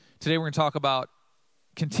Today we're going to talk about,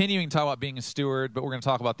 continuing to talk about being a steward, but we're going to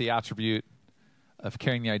talk about the attribute of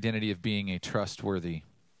carrying the identity of being a trustworthy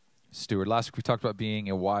steward. Last week we talked about being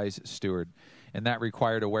a wise steward, and that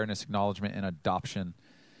required awareness, acknowledgement, and adoption.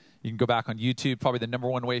 You can go back on YouTube, probably the number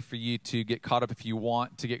one way for you to get caught up if you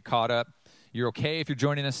want to get caught up. You're okay if you're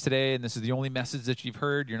joining us today and this is the only message that you've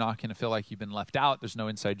heard. You're not going to feel like you've been left out. There's no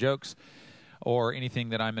inside jokes or anything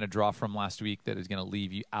that I'm going to draw from last week that is going to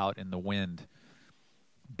leave you out in the wind.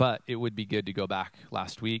 But it would be good to go back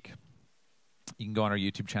last week. You can go on our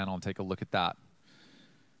YouTube channel and take a look at that.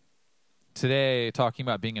 Today, talking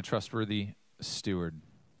about being a trustworthy steward.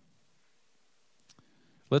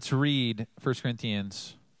 Let's read 1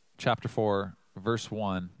 Corinthians chapter 4, verse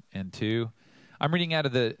 1 and 2. I'm reading out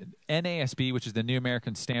of the NASB, which is the New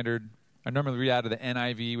American Standard. I normally read out of the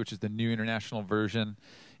NIV, which is the New International Version.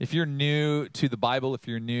 If you're new to the Bible, if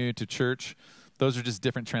you're new to church, those are just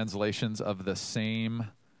different translations of the same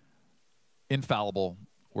infallible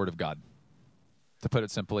Word of God. To put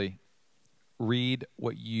it simply, read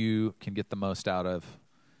what you can get the most out of.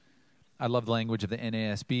 I love the language of the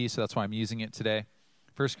NASB, so that's why I'm using it today.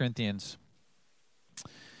 1 Corinthians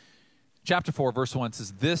chapter 4, verse 1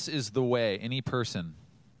 says, "This is the way any person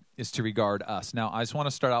is to regard us." Now, I just want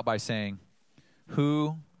to start out by saying,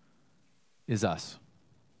 who is us?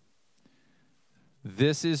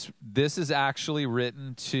 This is actually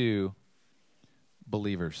written to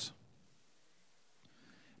believers.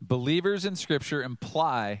 Believers in Scripture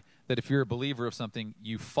imply that if you're a believer of something,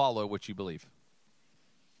 you follow what you believe.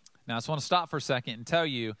 Now, I just want to stop for a second and tell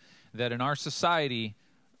you that in our society,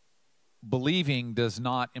 believing does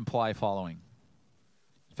not imply following.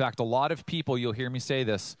 In fact, a lot of people, you'll hear me say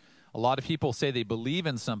this, a lot of people say they believe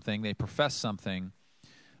in something, they profess something,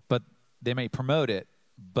 but they may promote it,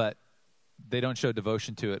 but they don't show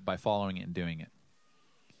devotion to it by following it and doing it.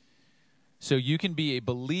 So you can be a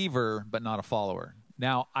believer, but not a follower.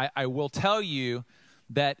 Now, I will tell you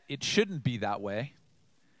that it shouldn't be that way,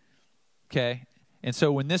 okay? And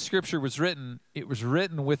so when this scripture was written, it was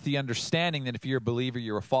written with the understanding that if you're a believer,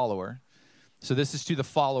 you're a follower. So this is to the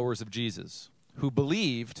followers of Jesus who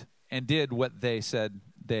believed and did what they said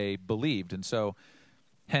they believed. And so,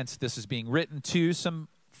 hence, this is being written to some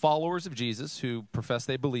followers of Jesus who profess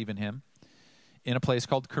they believe in him in a place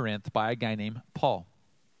called Corinth by a guy named Paul,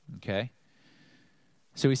 okay?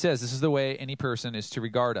 So he says, this is the way any person is to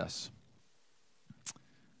regard us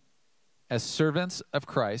as servants of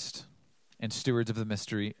Christ and stewards of the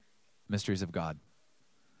mysteries of God.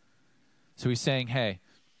 So he's saying, hey,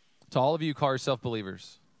 to all of you who call yourself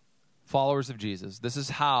believers, followers of Jesus, this is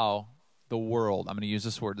how the world, I'm going to use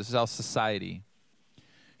this word, this is how society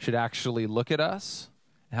should actually look at us,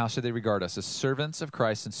 and how should they regard us as servants of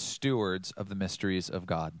Christ and stewards of the mysteries of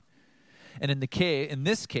God. And in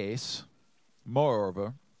this case,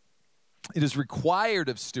 moreover, it is required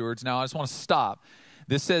of stewards. Now, I just want to stop.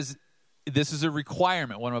 This says this is a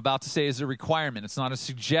requirement. What I'm about to say is a requirement. It's not a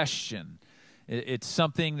suggestion. It's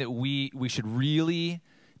something that we should really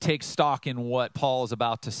take stock in what Paul is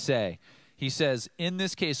about to say. He says, in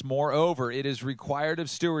this case, moreover, it is required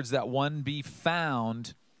of stewards that one be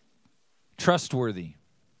found trustworthy.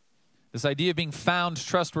 This idea of being found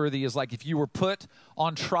trustworthy is like if you were put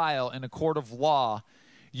on trial in a court of law,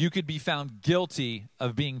 you could be found guilty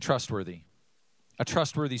of being trustworthy, a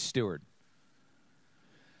trustworthy steward.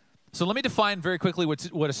 So let me define very quickly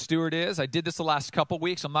what a steward is. I did this the last couple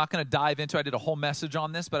weeks. I'm not going to dive into it. I did a whole message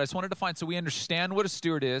on this, but I just wanted to define so we understand what a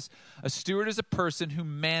steward is. A steward is a person who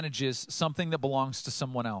manages something that belongs to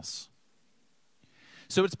someone else.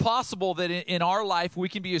 So it's possible that in our life, we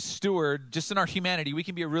can be a steward, just in our humanity, we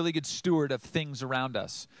can be a really good steward of things around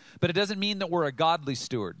us. But it doesn't mean that we're a godly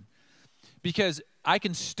steward. Because I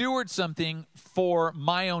can steward something for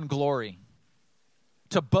my own glory,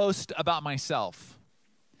 to boast about myself.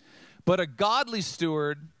 But a godly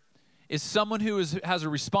steward is someone who has a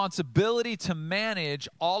responsibility to manage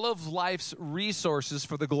all of life's resources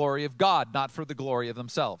for the glory of God, not for the glory of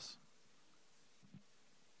themselves.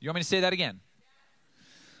 You want me to say that again?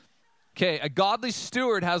 Okay, a godly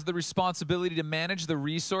steward has the responsibility to manage the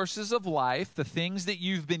resources of life, the things that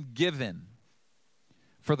you've been given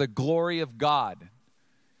for the glory of God,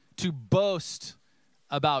 to boast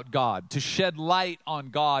about God, to shed light on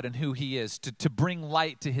God and who he is, to bring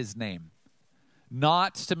light to his name.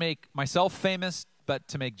 Not to make myself famous, but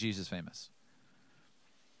to make Jesus famous.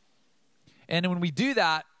 And when we do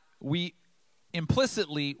that, we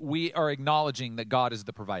are acknowledging that God is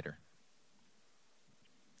the provider.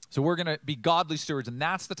 So we're going to be godly stewards, and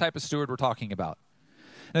that's the type of steward we're talking about.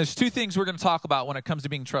 And there's two things we're going to talk about when it comes to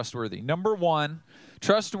being trustworthy. Number one,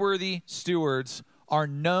 trustworthy stewards are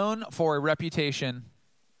known for a reputation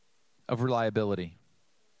of reliability.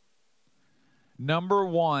 Number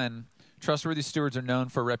one, trustworthy stewards are known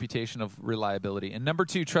for a reputation of reliability. And number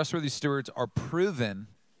two, trustworthy stewards are proven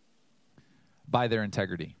by their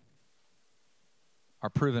integrity. Are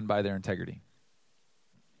proven by their integrity.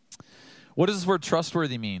 What does this word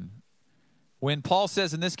trustworthy mean? When Paul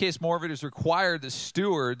says, in this case, more of it is required that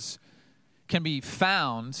stewards can be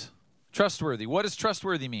found trustworthy. What does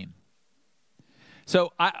trustworthy mean?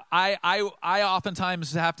 So I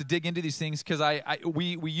oftentimes have to dig into these things because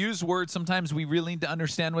we use words. Sometimes we really need to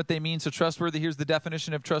understand what they mean. So trustworthy, here's the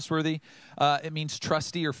definition of trustworthy. It means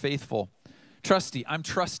trusty or faithful. Trusty, I'm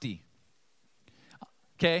trusty.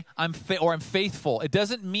 Okay, I'm faithful. It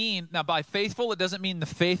doesn't mean, now by faithful, it doesn't mean the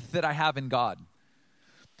faith that I have in God.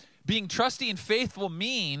 Being trusty and faithful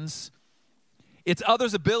means it's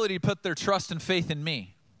others' ability to put their trust and faith in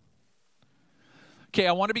me. Okay,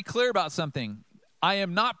 I want to be clear about something. I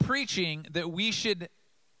am not preaching that we should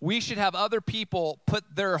have other people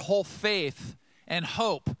put their whole faith and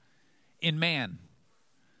hope in man.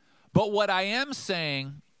 But what I am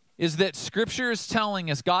saying is that Scripture is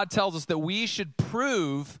telling us, God tells us that we should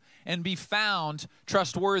prove and be found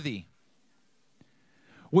trustworthy.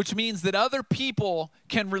 Which means that other people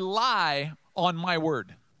can rely on my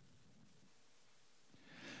word.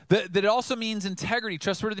 That it also means integrity.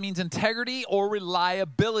 Trustworthy means integrity or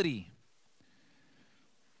reliability.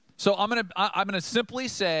 So I'm gonna simply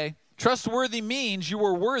say, trustworthy means you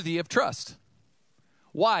are worthy of trust.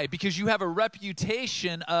 Why? Because you have a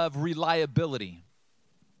reputation of reliability.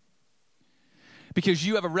 Because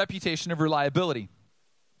you have a reputation of reliability.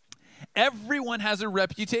 Everyone has a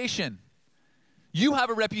reputation. You have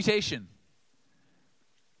a reputation.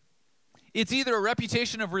 It's either a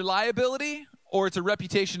reputation of reliability or it's a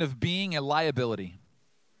reputation of being a liability.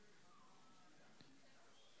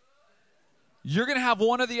 You're going to have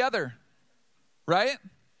one or the other, right?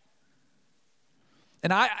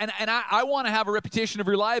 And I want to have a reputation of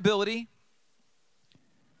reliability.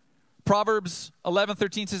 Proverbs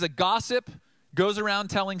 11:13 says, a gossip goes around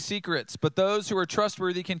telling secrets, but those who are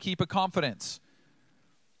trustworthy can keep a confidence.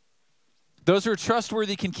 Those who are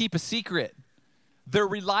trustworthy can keep a secret. They're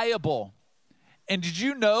reliable. And did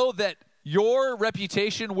you know that your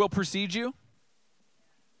reputation will precede you?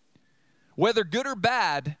 Whether good or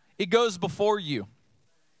bad, it goes before you.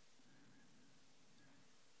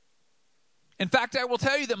 In fact, I will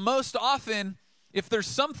tell you that most often, if there's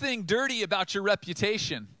something dirty about your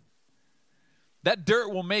reputation, that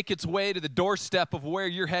dirt will make its way to the doorstep of where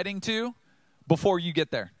you're heading to before you get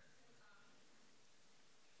there.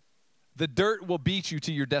 The dirt will beat you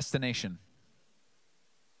to your destination.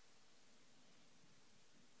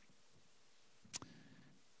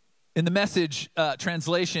 In the Message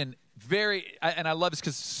translation, and I love this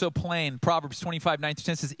because it's so plain, Proverbs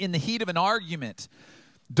 25:9-10 says, in the heat of an argument,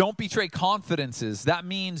 don't betray confidences. That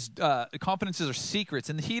means confidences are secrets.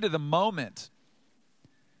 In the heat of the moment,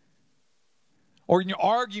 or when you're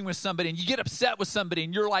arguing with somebody and you get upset with somebody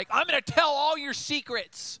and you're like, I'm going to tell all your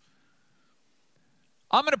secrets.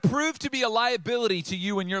 I'm going to prove to be a liability to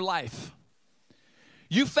you in your life.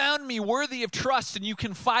 You found me worthy of trust and you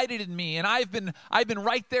confided in me, and I've been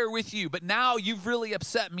right there with you, but now you've really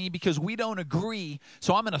upset me because we don't agree,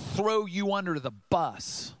 so I'm going to throw you under the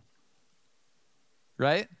bus.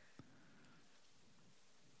 Right? It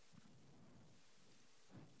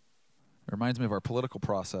reminds me of our political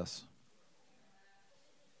process.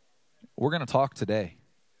 We're going to talk today.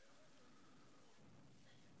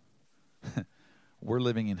 We're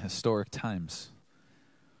living in historic times.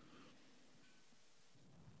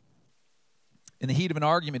 In the heat of an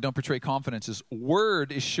argument, don't betray confidences.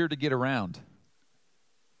 Word is sure to get around.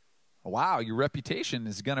 Wow, your reputation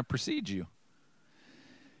is going to precede you.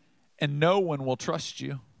 And no one will trust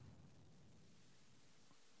you.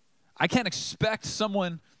 I can't expect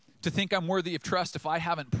someone to think I'm worthy of trust if I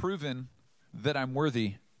haven't proven that I'm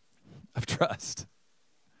worthy of trust.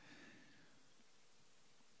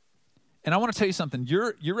 And I want to tell you something.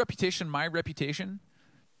 Your reputation, my reputation,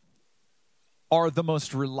 are the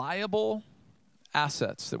most reliable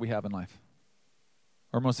assets that we have in life.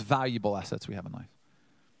 Or most valuable assets we have in life.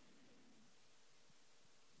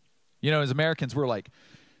 You know, as Americans, we're like,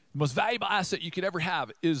 the most valuable asset you could ever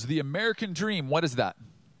have is the American dream. What is that?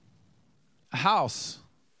 A house.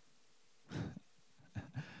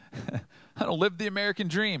 I don't live the American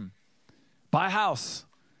dream. Buy a house.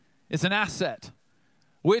 It's an asset,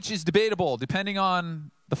 which is debatable depending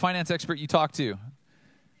on the finance expert you talk to.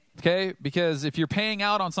 Okay? Because if you're paying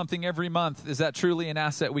out on something every month, is that truly an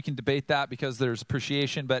asset? We can debate that because there's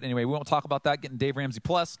appreciation. But anyway, we won't talk about that. Getting Dave Ramsey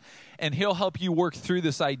Plus, and he'll help you work through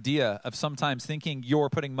this idea of sometimes thinking you're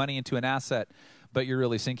putting money into an asset. but you're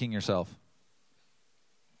really sinking yourself.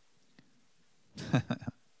 And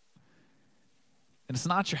it's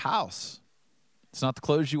not your house. It's not the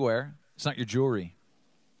clothes you wear. It's not your jewelry.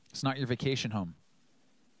 It's not your vacation home.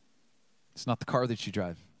 It's not the car that you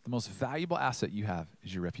drive. The most valuable asset you have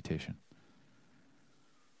is your reputation.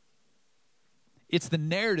 It's the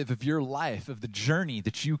narrative of your life, of the journey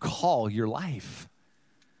that you call your life.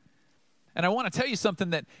 And I want to tell you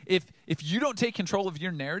something, that if you don't take control of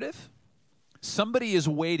your narrative, somebody is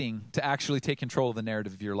waiting to actually take control of the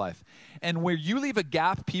narrative of your life. And where you leave a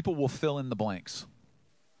gap, people will fill in the blanks.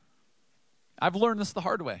 I've learned this the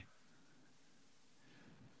hard way.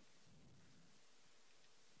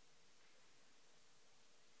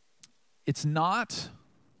 It's not,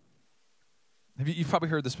 you've probably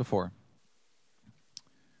heard this before.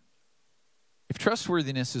 If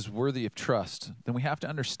trustworthiness is worthy of trust, then we have to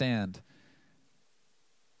understand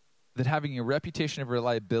that having a reputation of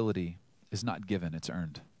reliability is not given, it's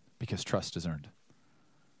earned, because trust is earned.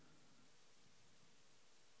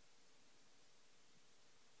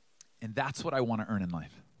 And that's what I want to earn in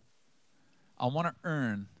life. I want to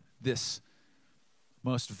earn this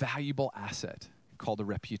most valuable asset called a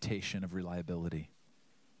reputation of reliability.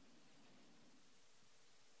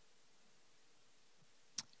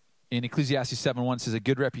 In Ecclesiastes 7:1 it says, a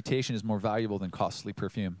good reputation is more valuable than costly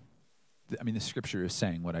perfume. I mean, the scripture is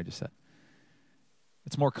saying what I just said.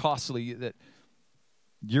 It's more costly, that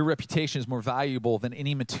your reputation is more valuable than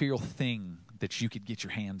any material thing that you could get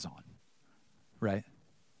your hands on, right?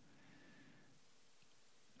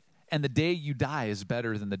 And the day you die is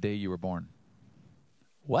better than the day you were born.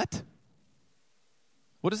 What?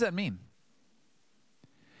 What does that mean?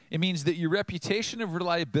 It means that your reputation of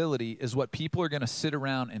reliability is what people are going to sit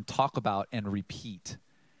around and talk about and repeat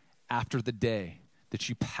after the day that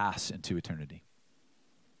you pass into eternity.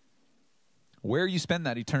 Where you spend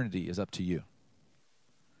that eternity is up to you.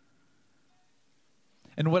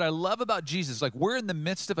 And what I love about Jesus, like, we're in the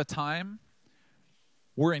midst of a time,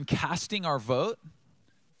 we're in casting our vote.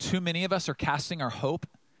 Too many of us are casting our hope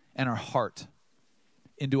and our heart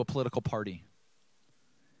into a political party.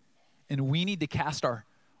 And we need to cast our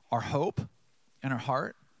hope and our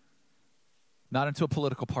heart not into a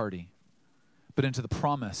political party, but into the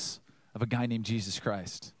promise of a guy named Jesus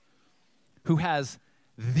Christ, who has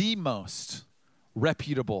the most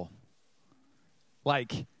reputable,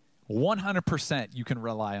 like 100% you can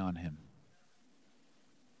rely on him.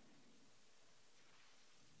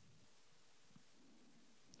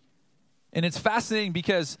 And it's fascinating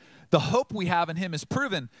because the hope we have in him is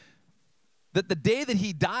proven, that the day that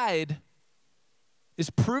he died is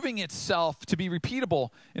proving itself to be repeatable.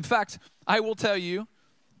 In fact, I will tell you,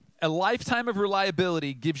 a lifetime of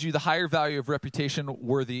reliability gives you the higher value of reputation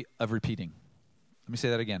worthy of repeating. Let me say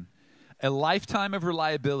that again. A lifetime of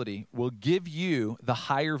reliability will give you the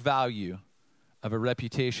higher value of a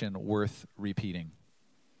reputation worth repeating.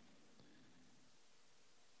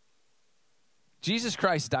 Jesus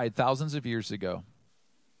Christ died thousands of years ago,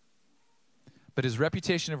 but his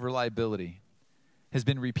reputation of reliability has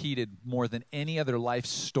been repeated more than any other life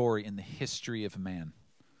story in the history of man.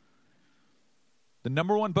 The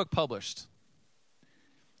number one book published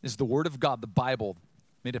is the Word of God, the Bible,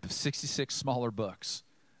 made up of 66 smaller books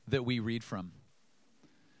that we read from,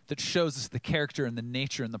 that shows us the character and the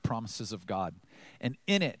nature and the promises of God. And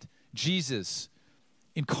in it, Jesus,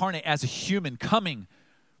 incarnate as a human, coming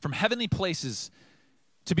from heavenly places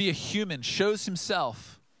to be a human, shows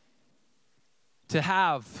himself to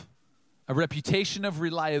have a reputation of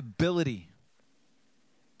reliability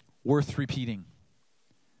worth repeating.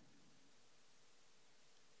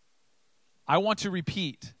 I want to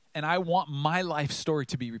repeat, and I want my life story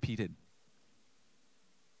to be repeated.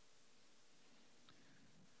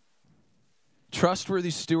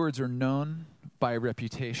 Trustworthy stewards are known by a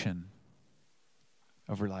reputation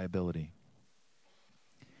of reliability.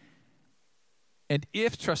 And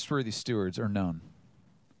if trustworthy stewards are known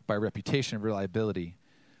by a reputation of reliability,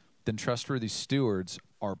 then trustworthy stewards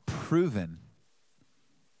are proven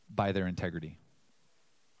by their integrity.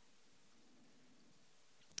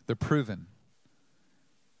 They're proven.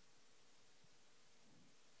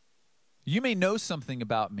 You may know something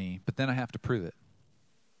about me, but then I have to prove it.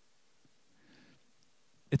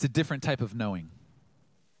 It's a different type of knowing.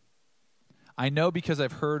 I know because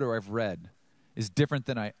I've heard or I've read is different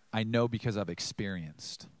than I know because I've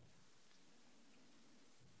experienced.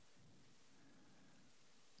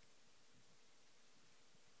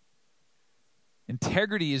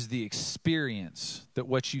 Integrity is the experience that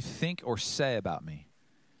what you think or say about me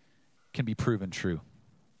can be proven true.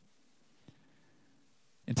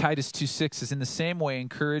 In Titus 2:6 says, in the same way,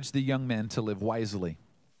 encourage the young men to live wisely,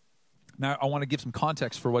 Now, I want to give some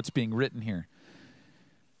context for what's being written here.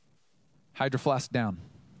 Hydro Flask down.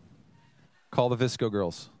 Call the Visco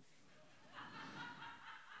girls.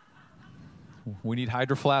 We need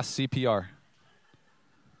Hydro Flask CPR.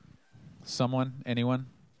 Someone? Anyone?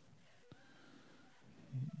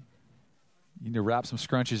 You need to wrap some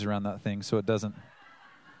scrunchies around that thing so it doesn't.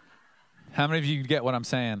 How many of you get what I'm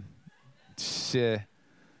saying? Shit.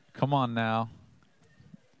 Come on now.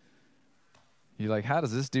 You're like, how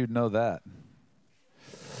does this dude know that?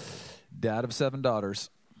 Dad of 7 daughters.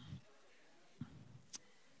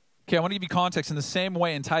 Okay, I want to give you context. In the same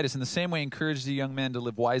way, in Titus, in the same way, encourage the young men to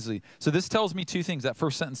live wisely. So this tells me 2 things. That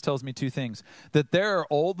first sentence tells me 2 things. That there are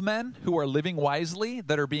old men who are living wisely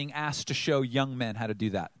that are being asked to show young men how to do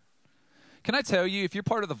that. Can I tell you, if you're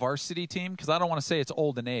part of the varsity team, because I don't want to say it's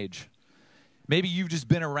old in age, maybe you've just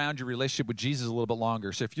been around your relationship with Jesus a little bit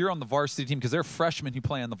longer. So if you're on the varsity team, because there are freshmen who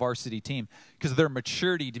play on the varsity team, because of their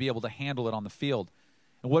maturity to be able to handle it on the field.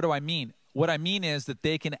 And what do I mean? What I mean is that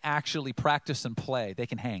they can actually practice and play. They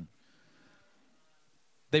can hang.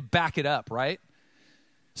 They back it up, right?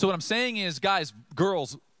 So what I'm saying is, guys,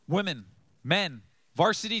 girls, women, men,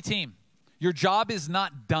 varsity team, your job is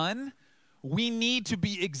not done. We need to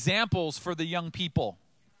be examples for the young people.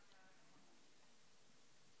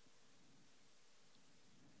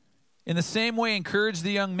 In the same way, encourage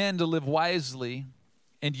the young men to live wisely,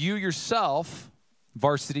 and you yourself,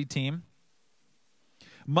 varsity team,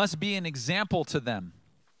 must be an example to them.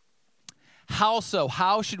 How so?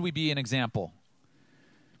 How should we be an example?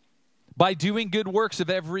 By doing good works of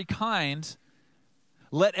every kind.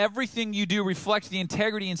 Let everything you do reflect the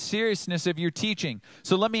integrity and seriousness of your teaching.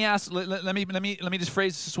 So let me ask, let me just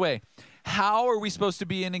phrase this way. How are we supposed to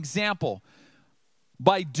be an example?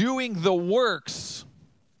 By doing the works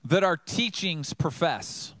that our teachings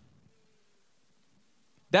profess.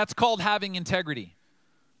 That's called having integrity.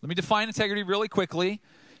 Let me define integrity really quickly.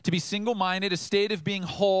 To be single-minded, a state of being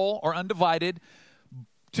whole or undivided.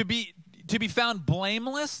 To be found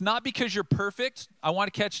blameless, not because you're perfect. I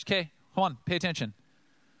want to catch, okay, hold on, pay attention.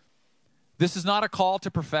 This is not a call to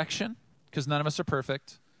perfection, because none of us are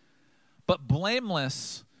perfect. But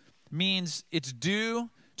blameless means it's due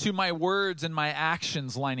to my words and my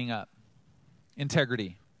actions lining up.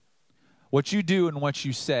 Integrity. What you do and what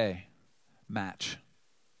you say match.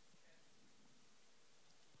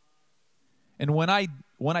 And when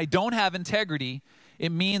I don't have integrity,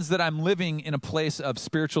 it means that I'm living in a place of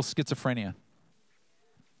spiritual schizophrenia.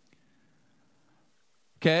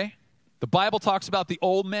 Okay? The Bible talks about the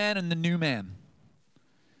old man and the new man.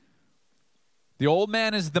 The old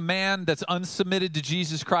man is the man that's unsubmitted to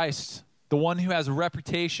Jesus Christ, the one who has a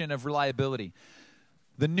reputation of reliability.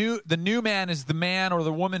 The new man is the man or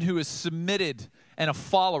the woman who is submitted and a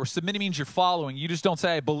follower. Submitting means you're following. You just don't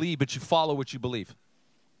say I believe, but you follow what you believe.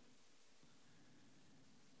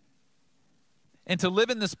 And to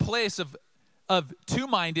live in this place of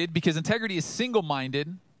two-minded, because integrity is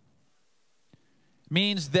single-minded,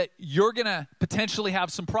 means that you're going to potentially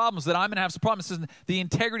have some problems, that I'm going to have some problems. It says the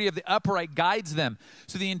integrity of the upright guides them.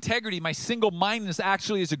 So the integrity, my single-mindedness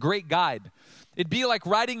actually is a great guide. It'd be like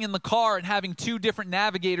riding in the car and having 2 different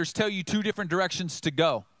navigators tell you 2 different directions to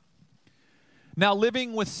go. Now,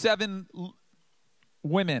 living with 7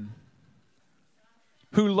 women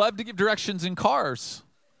who love to give directions in cars,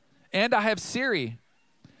 and I have Siri.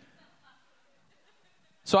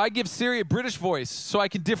 So I give Siri a British voice so I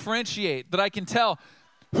can differentiate, that I can tell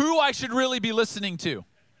who I should really be listening to.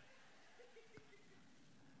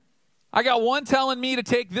 I got one telling me to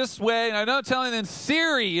take this way, and another telling them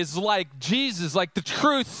Siri is like Jesus, like the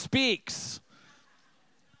truth speaks.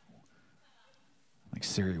 Like,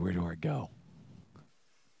 Siri, where do I go?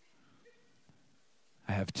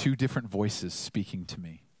 I have 2 different voices speaking to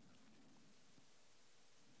me.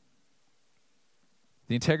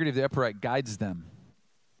 The integrity of the upright guides them,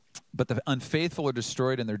 but the unfaithful are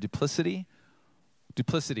destroyed in their duplicity.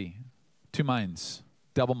 Duplicity, 2 minds,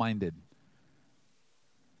 double-minded.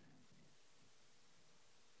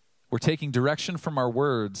 We're taking direction from our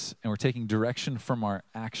words, and we're taking direction from our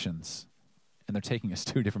actions, and they're taking us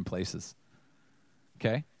 2 different places.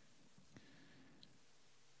 Okay?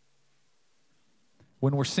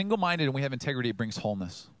 When we're single-minded and we have integrity, it brings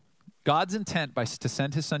wholeness. God's intent to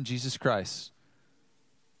send his son, Jesus Christ,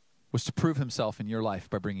 was to prove himself in your life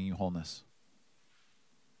by bringing you wholeness.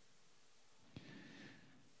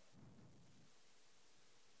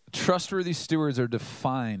 Trustworthy stewards are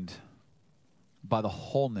defined by the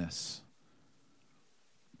wholeness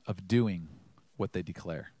of doing what they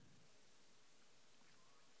declare.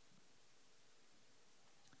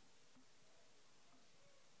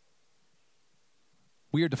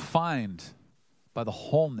 We are defined by the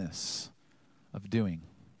wholeness of doing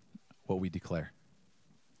what we declare.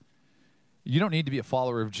 You don't need to be a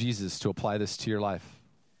follower of Jesus to apply this to your life.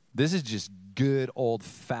 This is just good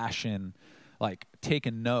old-fashioned, like, take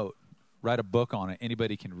a note, write a book on it.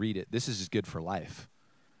 Anybody can read it. This is just good for life.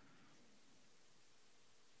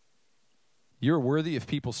 You're worthy of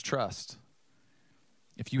people's trust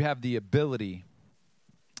if you have the ability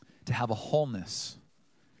to have a wholeness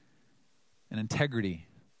and integrity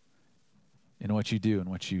in what you do and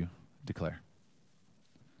what you declare.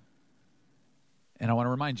 And I want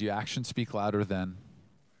to remind you, actions speak louder than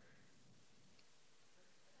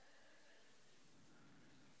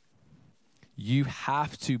you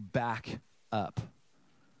have to back up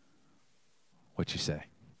what you say.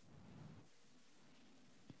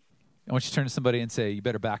 I want you to turn to somebody and say, you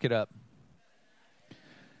better back it up.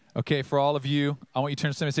 Okay, for all of you, I want you to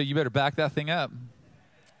turn to somebody and say, you better back that thing up.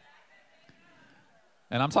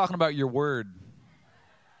 And I'm talking about your word.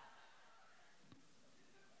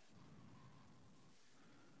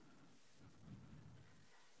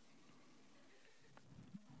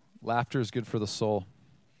 Laughter is good for the soul.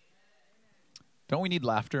 Don't we need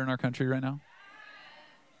laughter in our country right now?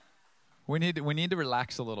 We need to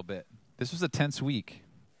relax a little bit. This was a tense week,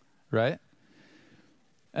 right?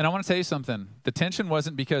 And I want to tell you something. The tension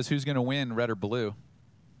wasn't because who's going to win, red or blue.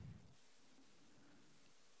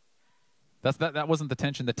 That wasn't the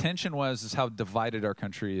tension. The tension is how divided our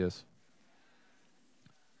country is.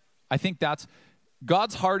 I think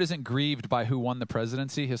God's heart isn't grieved by who won the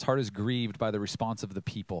presidency. His heart is grieved by the response of the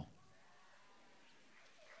people.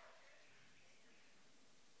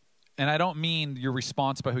 And I don't mean your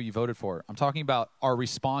response by who you voted for. I'm talking about our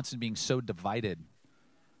response in being so divided.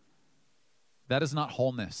 That is not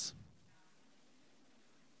wholeness.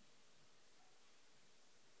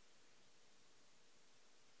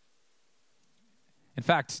 In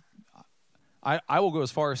fact, I will go as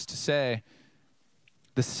far as to say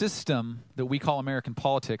the system that we call American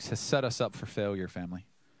politics has set us up for failure, family.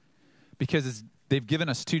 Because they've given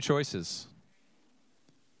us two choices.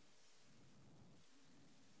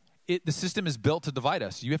 The system is built to divide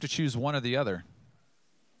us. You have to choose one or the other.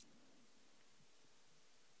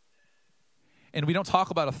 And we don't talk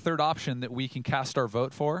about a third option that we can cast our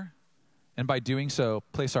vote for, and by doing so,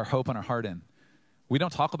 place our hope and our heart in. We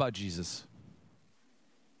don't talk about Jesus.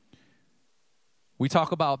 We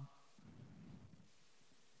talk about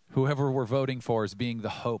whoever we're voting for as being the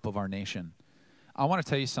hope of our nation. I want to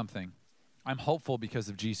tell you something. I'm hopeful because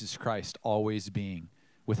of Jesus Christ always being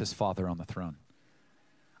with his Father on the throne.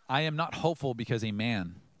 I am not hopeful because a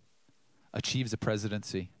man achieves a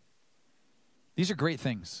presidency. These are great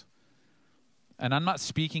things. And I'm not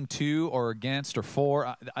speaking to or against or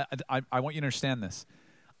for. I want you to understand this.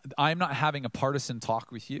 I'm not having a partisan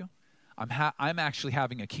talk with you. I'm actually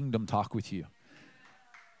having a kingdom talk with you.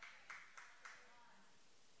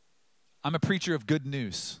 I'm a preacher of good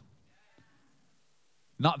news,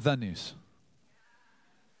 not the news.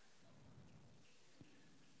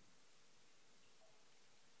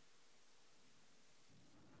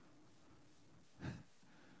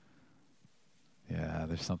 Yeah,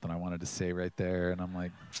 there's something I wanted to say right there, and I'm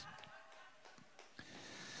like,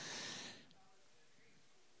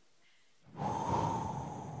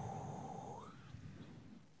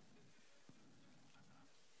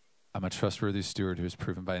 I'm a trustworthy steward who is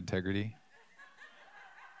proven by integrity.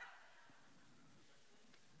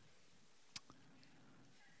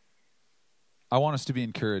 I want us to be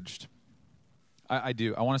encouraged. I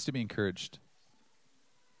do. I want us to be encouraged.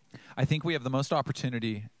 I think we have the most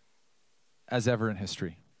opportunity as ever in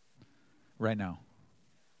history right now.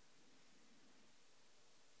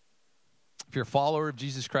 If you're a follower of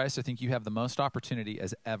Jesus Christ, I think you have the most opportunity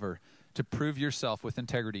as ever to prove yourself with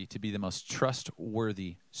integrity to be the most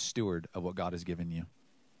trustworthy steward of what God has given you.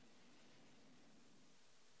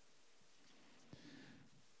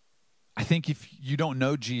 I think if you don't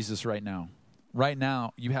know Jesus right now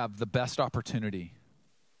you have the best opportunity,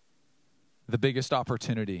 the biggest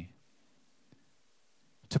opportunity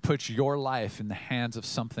to put your life in the hands of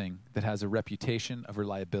something that has a reputation of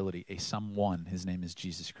reliability, a someone. His name is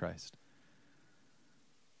Jesus Christ.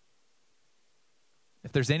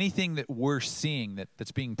 If there's anything that we're seeing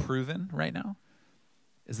that's being proven right now,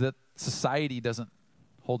 is that society doesn't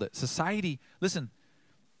hold it. Society, listen,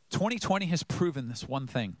 2020 has proven this one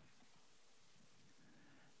thing.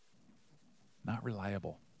 Not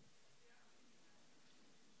reliable.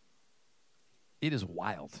 It is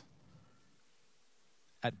wild.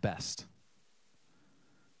 At best.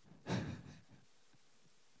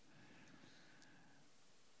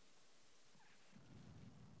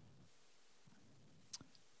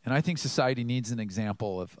 And I think society needs an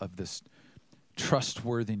example of this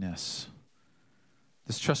trustworthiness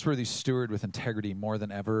this trustworthy steward with integrity more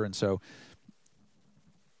than ever. And so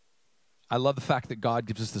I love the fact that God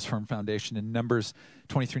gives us this firm foundation. In Numbers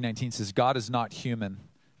 23:19 says, God is not human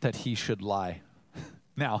that he should lie.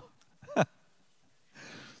 Now, a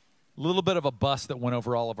little bit of a bus that went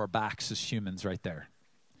over all of our backs as humans right there.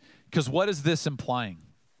 Because what is this implying?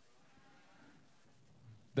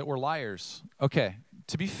 That we're liars. Okay,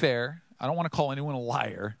 to be fair, I don't want to call anyone a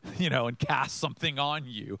liar, and cast something on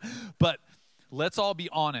you. But let's all be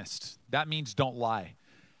honest. That means don't lie.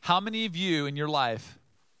 How many of you in your life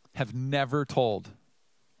have never told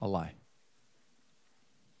a lie?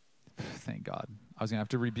 Thank God. I was going to have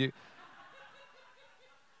to rebuke.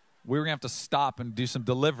 We were going to have to stop and do some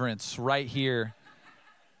deliverance right here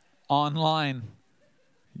online.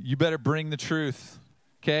 You better bring the truth.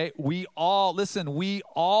 Okay? We all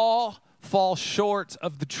fall short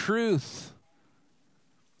of the truth.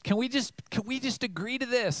 Can we just agree to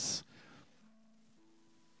this?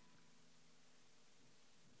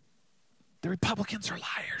 The Republicans are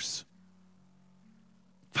liars.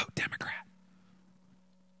 Vote Democrat.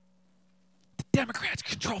 The Democrats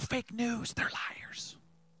control fake news. They're liars.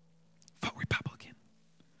 Vote Republican.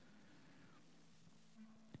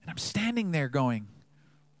 And I'm standing there going,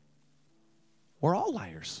 we're all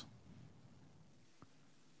liars.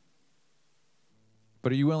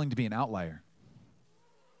 But are you willing to be an outlier?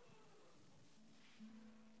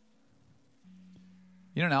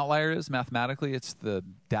 You know what an outlier is mathematically? It's the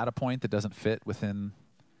data point that doesn't fit within.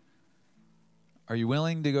 Are you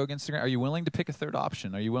willing to go against the grain? Are you willing to pick a third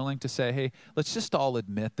option? Are you willing to say, hey, let's just all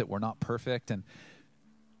admit that we're not perfect, and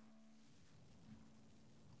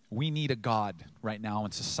we need a God right now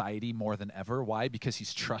in society more than ever. Why? Because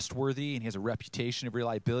he's trustworthy and he has a reputation of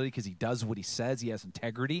reliability because he does what he says. He has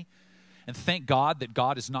integrity. And thank God that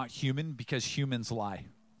God is not human because humans lie.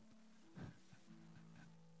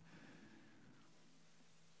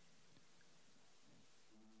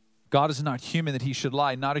 God is not human that he should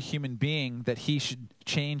lie, not a human being that he should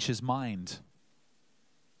change his mind.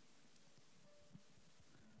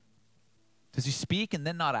 Does he speak and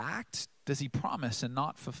then not act? Does he promise and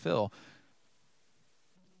not fulfill?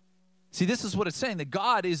 See, this is what it's saying, that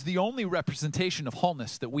God is the only representation of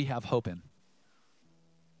wholeness that we have hope in.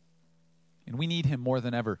 And we need him more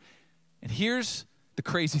than ever. And here's the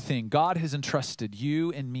crazy thing. God has entrusted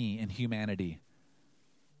you and me and humanity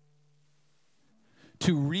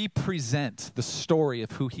to represent the story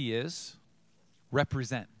of who he is.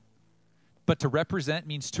 Represent. But to represent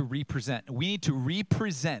means to represent. We need to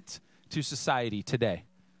represent to society today,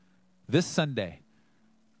 this Sunday.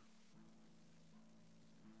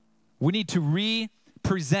 We need to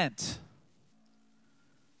represent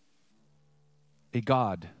a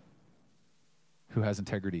God who has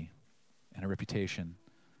integrity and a reputation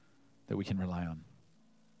that we can rely on.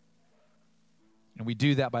 And we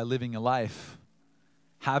do that by living a life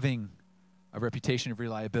having a reputation of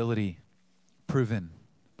reliability proven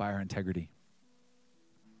by our integrity.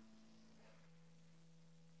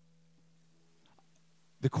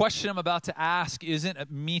 The question I'm about to ask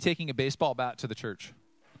isn't me taking a baseball bat to the church.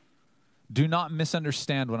 Do not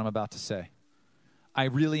misunderstand what I'm about to say. I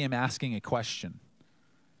really am asking a question.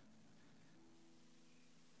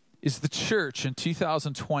 Is the church in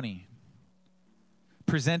 2020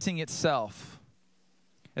 presenting itself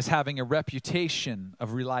as having a reputation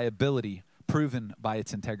of reliability proven by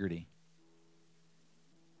its integrity?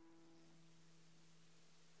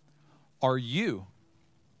 Are you,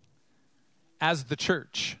 as the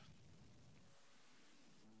church,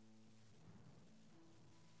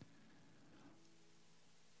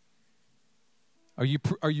 are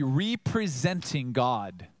you representing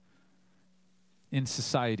God in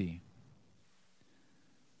society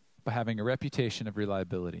by having a reputation of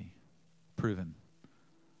reliability proven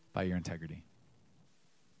by your integrity?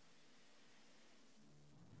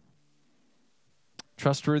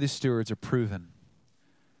 Trustworthy stewards are proven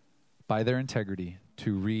by their integrity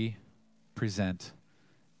to represent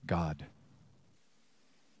God.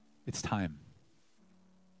 It's time.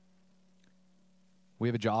 We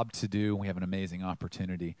have a job to do, and we have an amazing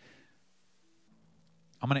opportunity.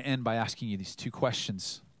 I'm going to end by asking you these two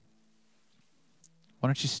questions. Why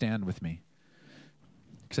don't you stand with me?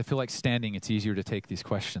 Because I feel like standing, it's easier to take these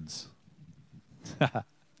questions.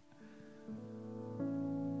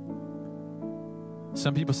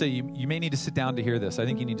 Some people say you may need to sit down to hear this. I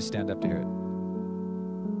think you need to stand up to hear it.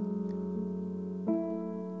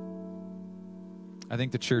 I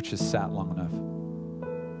think the church has sat long enough.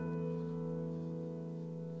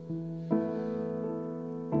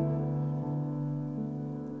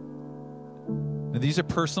 Now, these are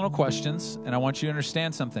personal questions, and I want you to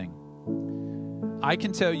understand something. I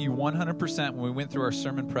can tell you 100% when we went through our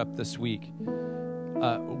sermon prep this week,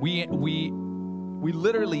 we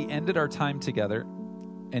literally ended our time together.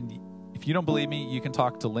 And if you don't believe me, you can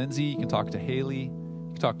talk to Lindsay, you can talk to Haley,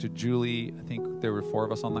 you can talk to Julie. I think there were 4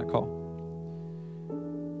 of us on that call.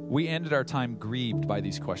 We ended our time grieved by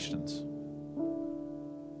these questions.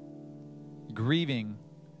 Grieving,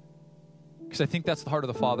 because I think that's the heart of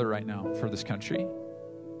the Father right now for this country.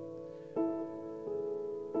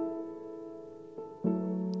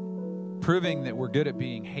 Proving that we're good at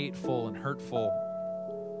being hateful and hurtful,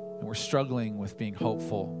 and we're struggling with being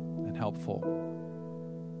hopeful and helpful.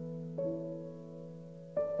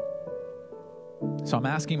 So I'm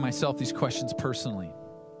asking myself these questions personally.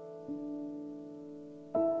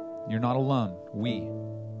 You're not alone. We.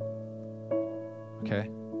 Okay?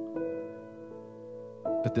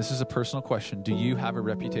 But this is a personal question. Do you have a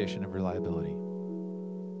reputation of reliability?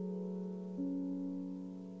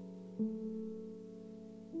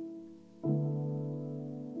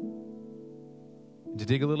 To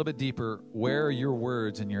dig a little bit deeper, where are your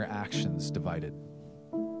words and your actions divided?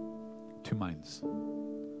 2 minds.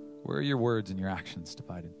 Where are your words and your actions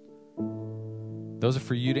divided? Those are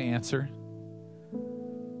for you to answer.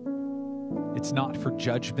 It's not for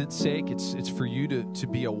judgment's sake. It's for you to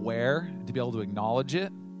be aware, to be able to acknowledge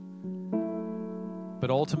it. But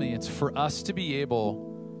ultimately, it's for us to be able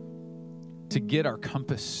to get our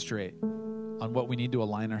compass straight on what we need to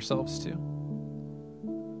align ourselves to.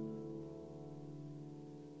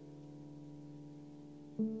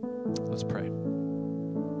 Let's pray.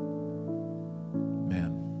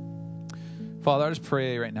 Man. Father, I just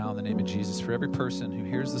pray right now in the name of Jesus for every person who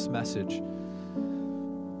hears this message.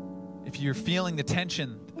 If you're feeling the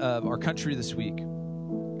tension of our country this week,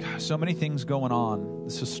 gosh, so many things going on,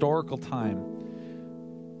 this historical time.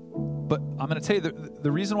 But I'm going to tell you,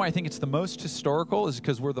 the reason why I think it's the most historical is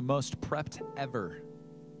because we're the most prepped ever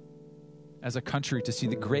as a country to see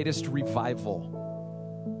the greatest revival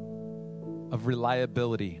of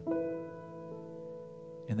reliability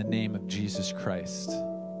in the name of Jesus Christ.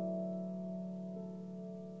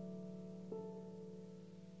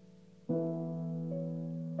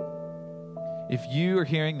 If you are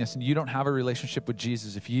hearing this and you don't have a relationship with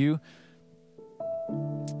Jesus, if you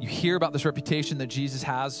hear about this reputation that Jesus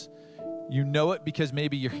has, you know it because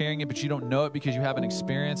maybe you're hearing it, but you don't know it because you haven't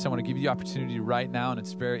experienced. I want to give you the opportunity right now, and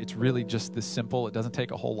it's really just this simple. It doesn't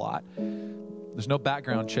take a whole lot. There's no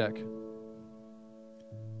background check.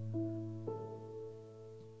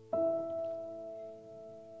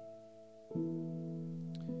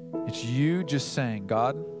 It's you just saying,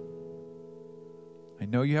 God, I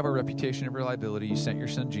know you have a reputation of reliability. You sent your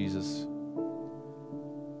son, Jesus.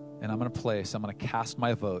 And I'm going to cast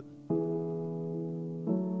my vote,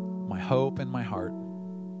 my hope and my heart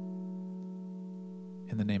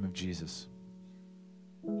in the name of Jesus.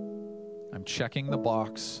 I'm checking the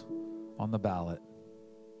box on the ballot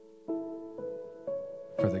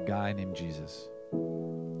for the guy named Jesus,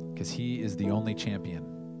 because he is the only champion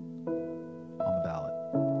on the ballot.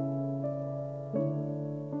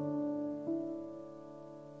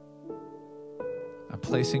 I'm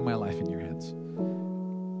placing my life in your hands.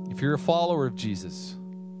 If you're a follower of Jesus,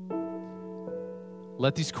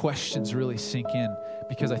 let these questions really sink in,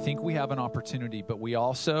 because I think we have an opportunity, but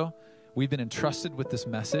we've been entrusted with this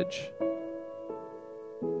message,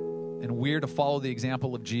 and we're to follow the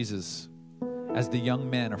example of Jesus as the young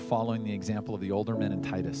men are following the example of the older men in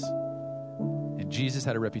Titus. And Jesus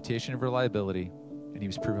had a reputation of reliability, and he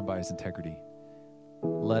was proven by his integrity.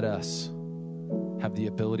 Let us have the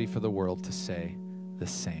ability for the world to say the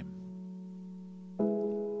same.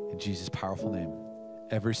 In Jesus' powerful name,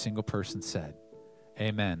 every single person said,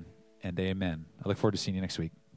 amen and amen. I look forward to seeing you next week.